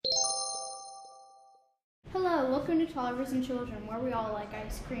welcome to Toddlers and Children, where we all like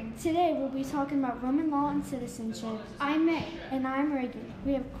ice cream. Today we'll be talking about Roman law and citizenship. I'm May. And I'm Reagan.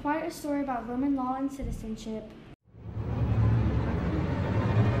 We have quite a story about Roman law and citizenship.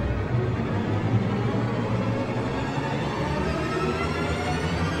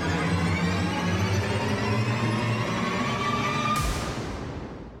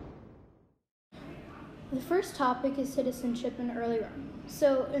 The first topic is citizenship in early Rome.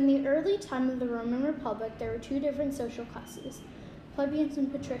 So, in the early time of the Roman Republic, there were two different social classes, plebeians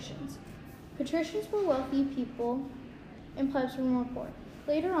and patricians. Patricians were wealthy people, and plebs were more poor.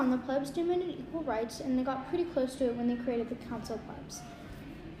 Later on, the plebs demanded equal rights, and they got pretty close to it when they created the Council of Plebs.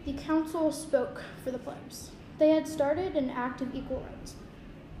 The council spoke for the plebs. They had started an act of equal rights.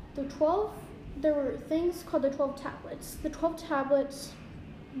 There were things called the 12 tablets. The 12 tablets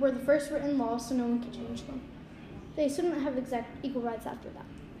were the first written laws, so no one could change them. They still didn't have exact equal rights after that.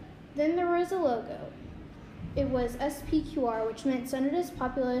 Then there was a logo. It was SPQR, which meant Senatus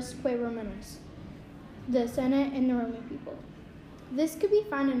Populus Quae Romanus, the Senate and the Roman people. This could be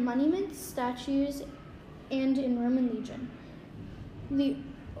found in monuments, statues, and in Roman Legion. The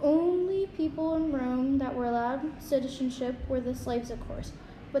only people in Rome that were allowed citizenship were the slaves, of course,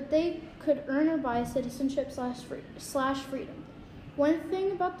 but they could earn or buy citizenship slash freedom. One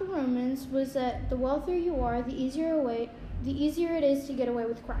thing about the Romans was that the wealthier you are, the easier it is to get away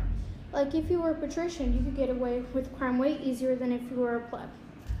with crime. Like if you were a patrician, you could get away with crime way easier than if you were a pleb.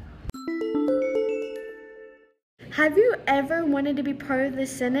 Have you ever wanted to be part of the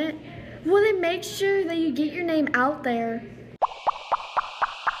Senate? Well, then make sure that you get your name out there.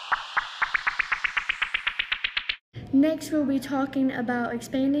 Next, we'll be talking about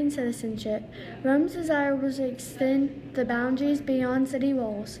expanding citizenship. Rome's desire was to extend the boundaries beyond city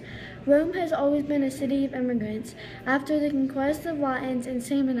walls. Rome has always been a city of immigrants. After the conquest of Latins and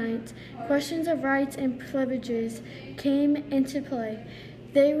Samnites, questions of rights and privileges came into play.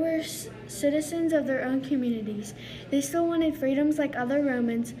 They were citizens of their own communities. They still wanted freedoms like other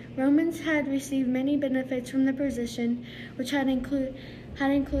Romans. Romans had received many benefits from the position, which had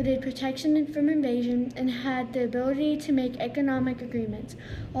included protection from invasion and had the ability to make economic agreements.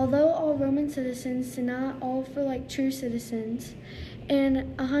 Although all Roman citizens did not all feel like true citizens,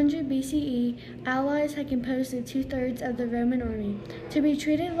 in 100 BCE, allies had composed of 2/3 of the Roman army. To be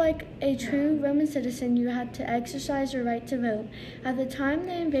treated like a true Roman citizen, you had to exercise your right to vote. At the time of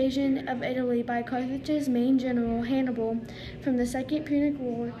the invasion of Italy by Carthage's main general, Hannibal, from the Second Punic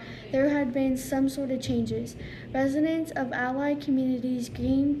War, there had been some sort of changes. Residents of allied communities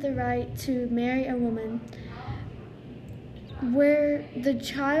gained the right to marry a woman, where the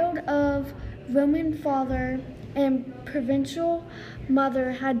child of Roman father and provincial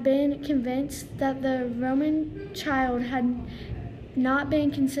mother had been convinced that the Roman child had not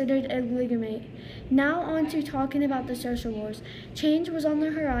been considered a legitimate. Now on to talking about the social wars. Change was on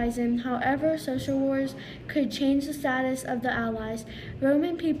the horizon. However, social wars could change the status of the allies.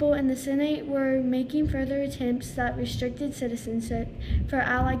 Roman people in the Senate were making further attempts that restricted citizenship for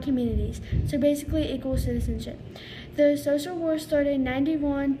allied communities, so basically equal citizenship. The social war started in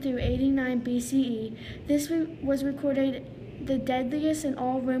 91 through 89 BCE. This was recorded the deadliest in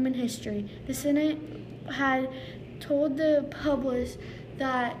all Roman history. The Senate had told the public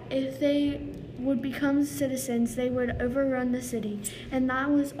that if they would become citizens, they would overrun the city. And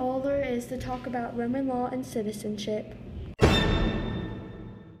that was all there is to talk about Roman law and citizenship.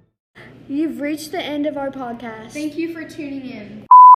 You've reached the end of our podcast. Thank you for tuning in.